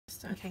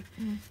understand.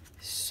 Okay,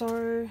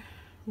 so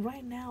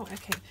right now,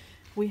 okay,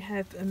 we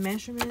have a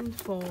measurement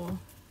for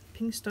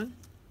pink stone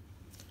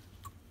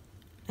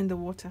and the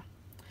water.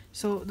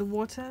 So the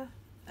water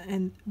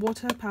and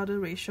water powder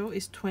ratio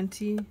is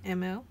 20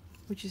 ml,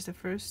 which is the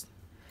first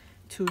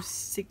to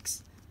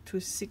six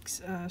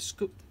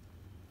scoop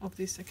of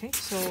this. Okay,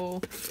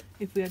 so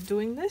if we are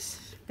doing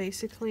this,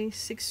 basically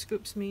 6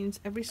 scoops means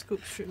every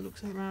scoop should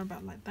look around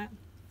about like that,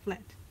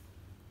 flat.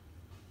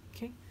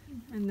 Okay,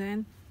 and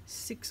then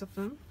 6 of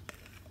them.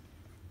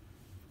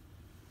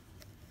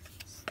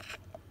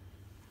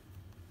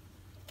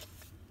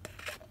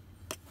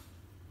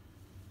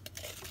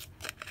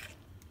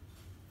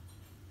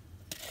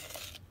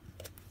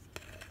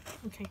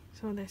 Okay,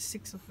 so there's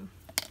 6 of them.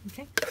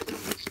 Okay,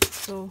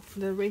 so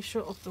the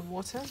ratio of the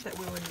water that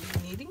we will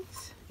be needing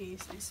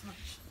is this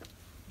much.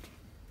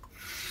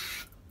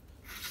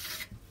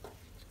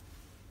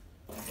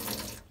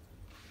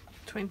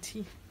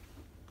 Twenty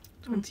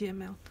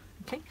ml.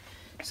 Okay,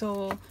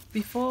 so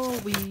before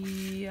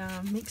we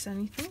mix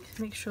anything,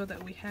 make sure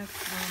that we have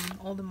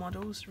all the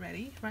models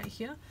ready right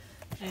here.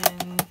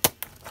 And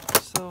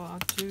so I'll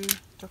do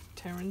Dr.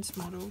 Terran's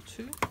model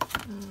 2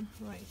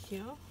 right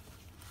here.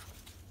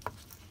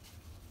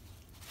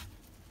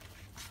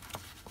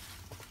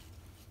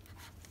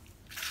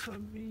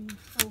 Probably,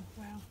 oh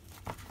wow.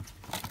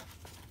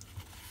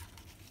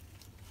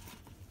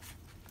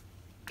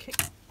 Okay,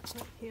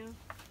 right here.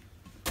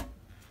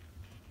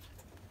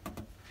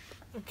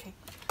 Okay,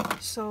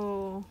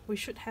 so we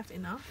should have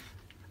enough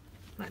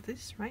like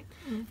this, right?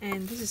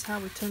 And this is how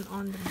we turn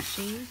on the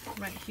machine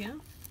right here.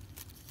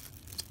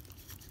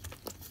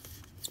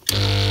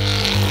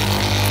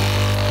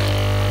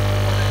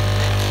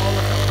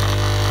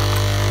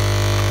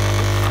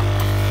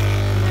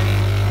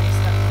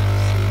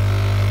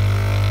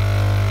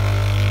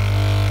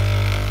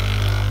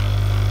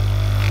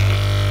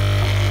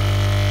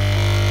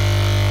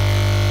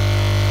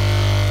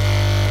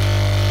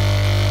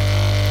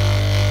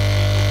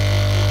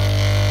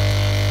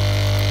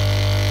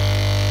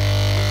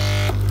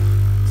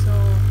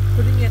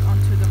 Putting it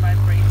onto the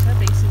vibrator,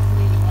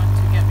 basically we want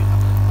to get rid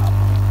of the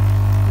bubble,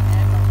 the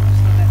air bubble,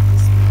 so that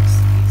this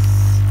mix is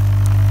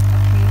a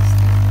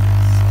pasty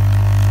mix.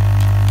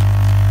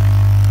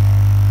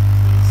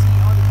 Can you see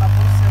all the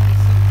bubbles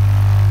releasing?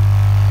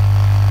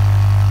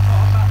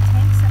 For about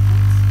 10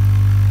 seconds,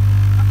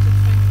 up to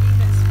 20,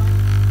 that's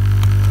fine.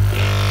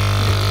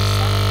 Put it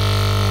inside,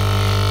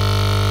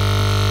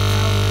 and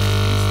now we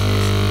release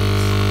this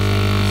and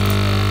change the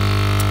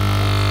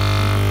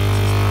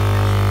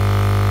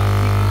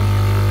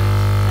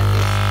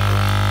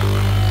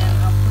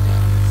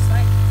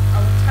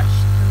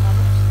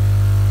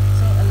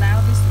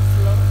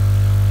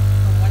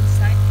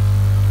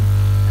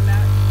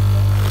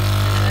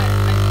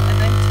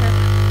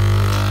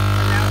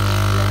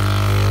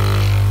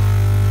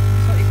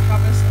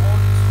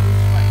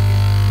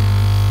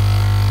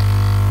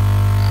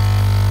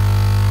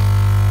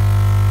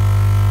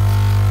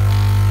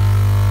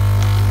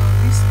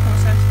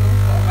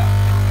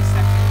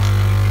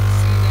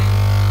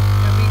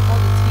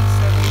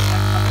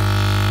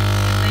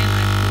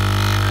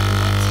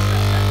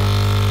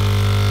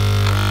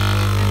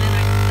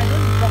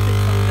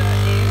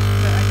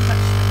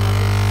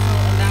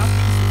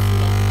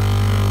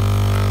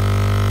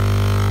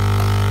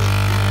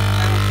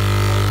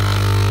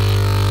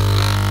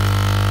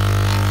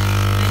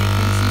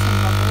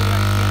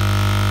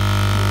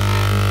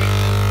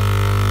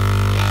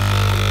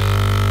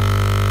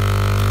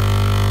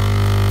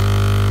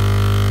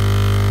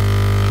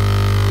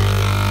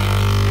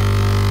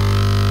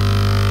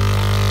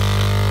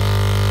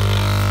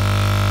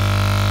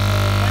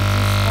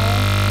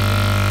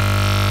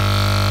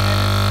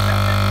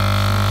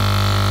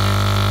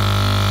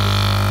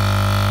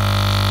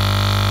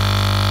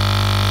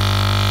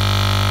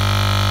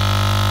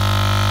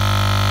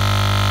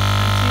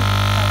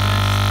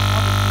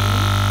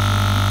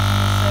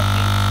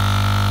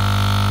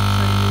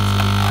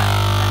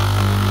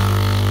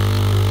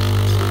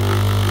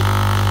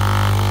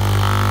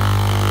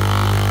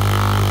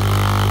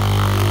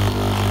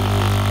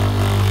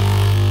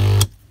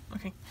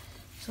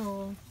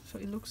So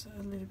it looks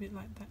a little bit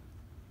like that.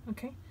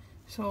 Okay,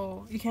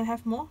 so you can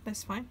have more,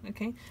 that's fine.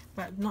 Okay,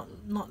 but not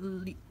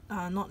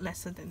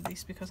lesser than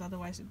this, because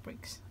otherwise it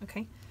breaks.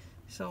 Okay,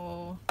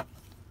 so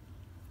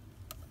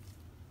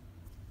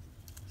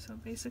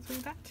basically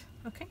that.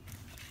 Okay,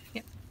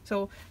 yeah.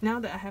 So now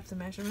that I have the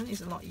measurement,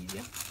 it's a lot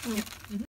easier.